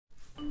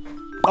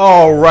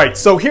Alright,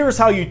 so here's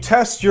how you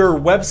test your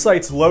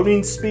website's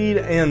loading speed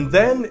and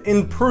then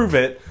improve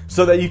it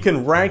so that you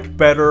can rank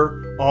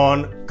better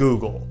on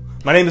Google.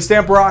 My name is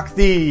Stan Brock,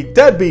 the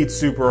Deadbeat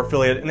Super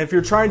Affiliate, and if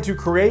you're trying to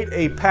create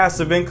a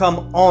passive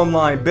income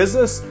online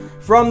business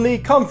from the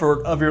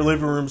comfort of your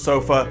living room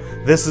sofa,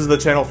 this is the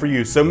channel for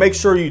you. So make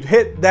sure you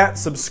hit that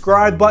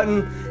subscribe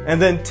button and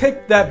then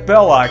tick that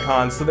bell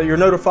icon so that you're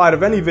notified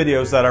of any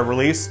videos that I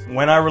release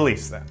when I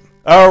release them.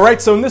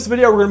 Alright, so in this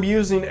video we're going to be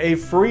using a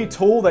free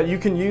tool that you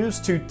can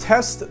use to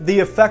test the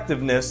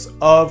effectiveness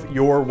of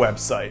your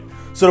website.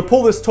 So to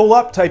pull this tool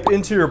up, type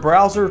into your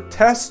browser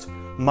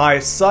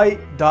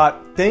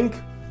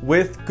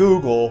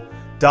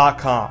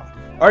testmysite.thinkwithgoogle.com.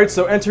 Alright,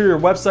 so enter your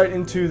website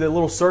into the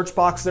little search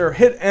box there,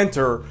 hit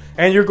enter,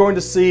 and you're going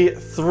to see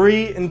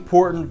three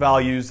important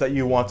values that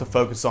you want to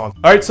focus on.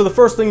 Alright, so the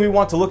first thing we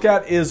want to look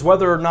at is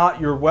whether or not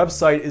your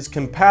website is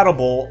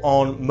compatible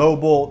on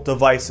mobile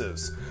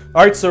devices.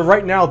 Alright, so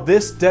right now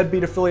this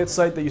Deadbeat Affiliate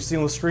site that you see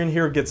on the screen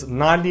here gets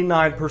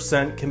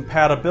 99%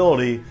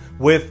 compatibility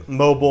with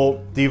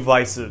mobile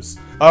devices.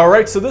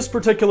 Alright, so this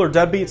particular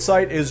Deadbeat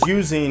site is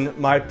using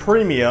my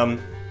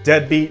premium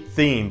Deadbeat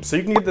theme. So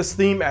you can get this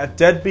theme at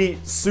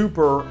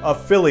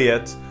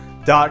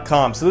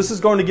deadbeatsuperaffiliate.com. So this is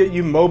going to get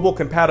you mobile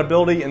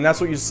compatibility, and that's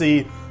what you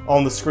see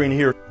on the screen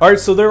here. Alright,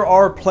 so there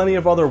are plenty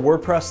of other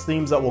WordPress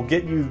themes that will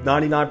get you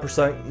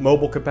 99%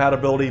 mobile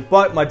compatibility,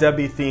 but my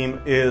Deadbeat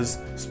theme is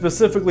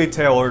specifically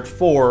tailored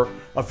for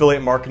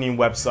affiliate marketing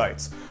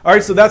websites.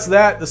 Alright, so that's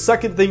that. The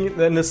second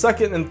thing, and the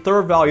second and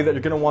third value that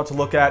you're going to want to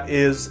look at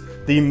is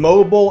the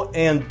mobile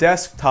and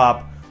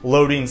desktop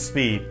loading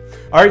speed.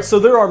 Alright, so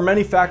there are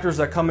many factors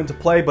that come into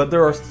play, but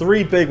there are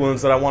three big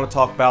ones that I want to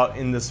talk about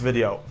in this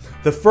video.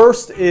 The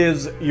first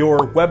is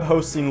your web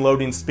hosting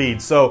loading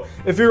speed. So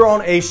if you're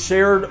on a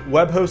shared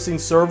web hosting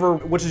server,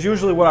 which is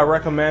usually what I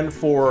recommend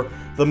for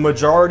the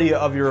majority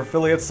of your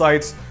affiliate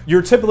sites,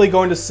 you're typically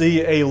going to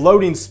see a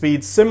loading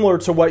speed similar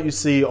to what you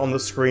see on the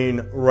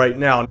screen right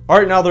now.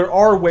 Alright, now there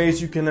are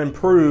ways you can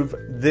improve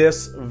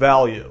this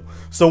value.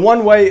 So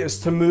one way is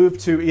to move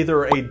to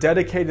either a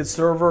dedicated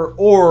server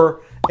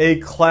or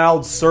a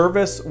cloud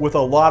service with a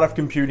lot of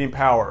computing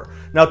power.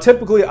 Now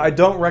typically I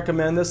don't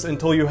recommend this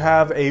until you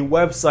have a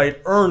website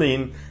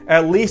earning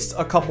at least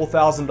a couple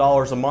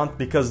 $1,000s a month,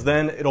 because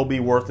then it'll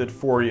be worth it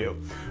for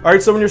you.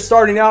 Alright, so when you're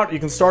starting out, you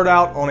can start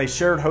out on a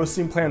shared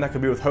hosting plan that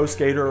could be with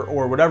HostGator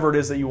or whatever it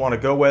is that you want to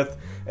go with,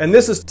 and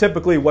this is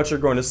typically what you're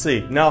going to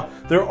see. Now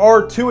there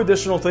are two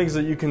additional things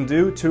that you can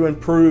do to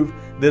improve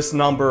this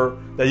number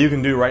that you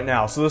can do right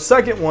now. So the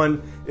second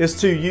one is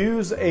to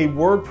use a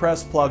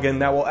WordPress plugin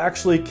that will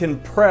actually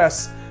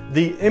compress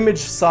the image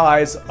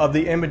size of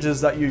the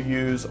images that you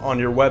use on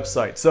your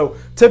website. So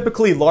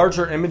typically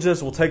larger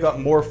images will take up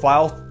more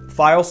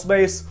file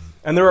space,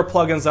 and there are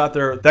plugins out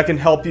there that can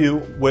help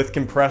you with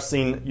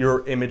compressing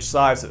your image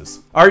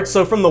sizes. Alright,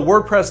 so from the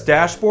WordPress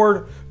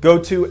dashboard, go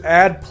to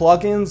Add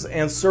Plugins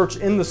and search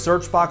in the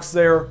search box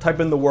there, type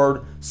in the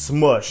word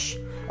Smush.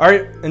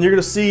 Alright, and you're going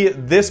to see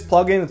this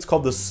plugin. It's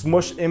called the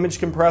Smush Image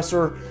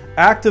Compressor.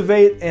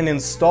 Activate and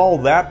install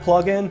that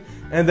plugin,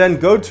 and then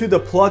go to the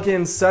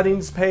plugin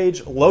settings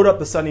page, load up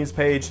the settings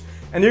page,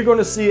 and you're going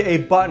to see a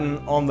button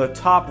on the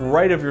top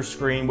right of your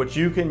screen which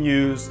you can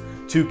use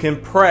to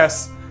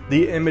compress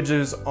the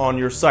images on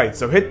your site.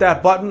 So hit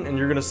that button and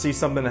you're going to see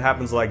something that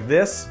happens like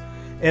this,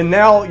 and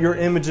now your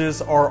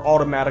images are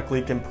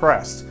automatically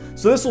compressed.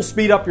 So this will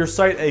speed up your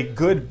site a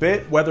good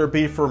bit, whether it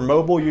be for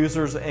mobile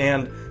users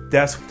and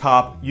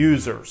desktop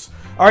users.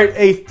 Alright,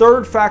 a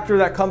third factor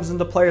that comes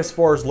into play as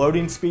far as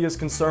loading speed is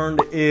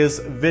concerned is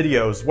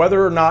videos,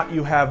 whether or not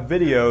you have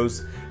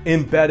videos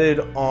embedded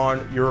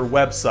on your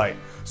website.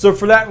 So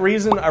for that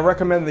reason, I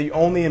recommend that you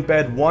only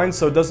embed one,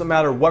 so it doesn't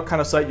matter what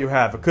kind of site you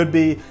have. It could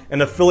be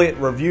an affiliate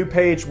review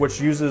page which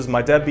uses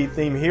my Deadbeat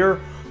theme here,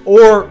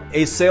 or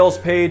a sales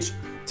page.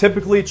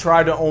 Typically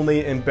try to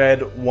only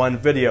embed one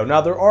video.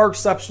 Now there are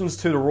exceptions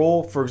to the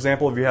rule. For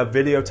example, if you have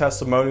video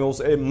testimonials,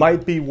 it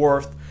might be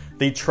worth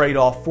the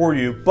trade-off for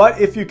you,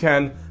 but if you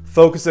can,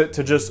 focus it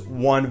to just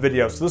one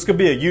video. So this could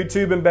be a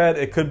YouTube embed,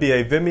 it could be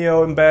a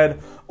Vimeo embed,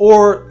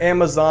 or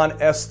Amazon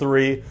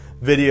S3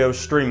 video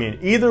streaming.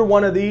 Either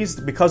one of these,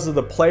 because of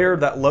the player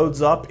that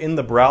loads up in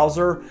the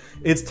browser,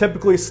 it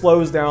typically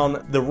slows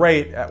down the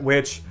rate at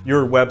which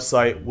your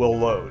website will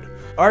load.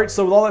 Alright,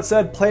 so with all that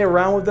said, play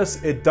around with this.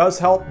 It does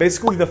help.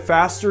 Basically, the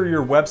faster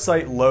your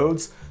website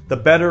loads, the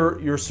better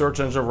your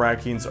search engine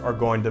rankings are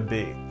going to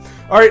be.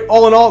 Alright,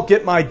 all in all,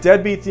 get my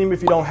Deadbeat theme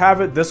if you don't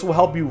have it. This will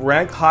help you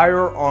rank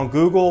higher on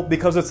Google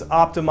because it's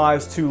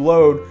optimized to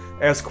load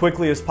as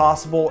quickly as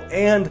possible,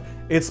 and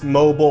it's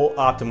mobile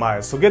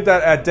optimized. So get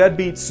that at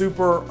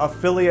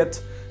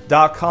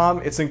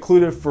deadbeatsuperaffiliate.com. It's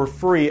included for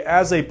free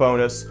as a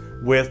bonus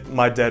with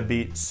my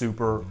Deadbeat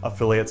Super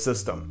affiliate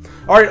system.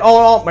 All right, all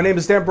in all, my name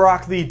is Dan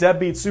Brock, the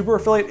Deadbeat Super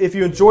affiliate. If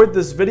you enjoyed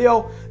this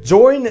video,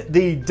 join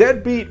the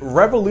Deadbeat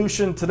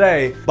Revolution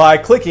today by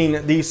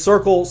clicking the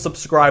circle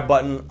subscribe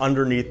button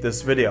underneath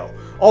this video.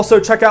 Also,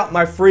 check out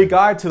my free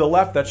guide to the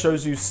left that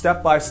shows you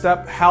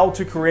step-by-step how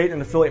to create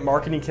an affiliate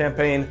marketing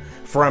campaign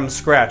from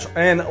scratch.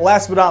 And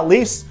last but not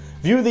least,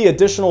 view the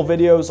additional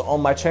videos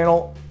on my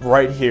channel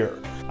right here.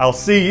 I'll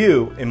see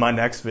you in my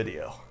next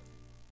video.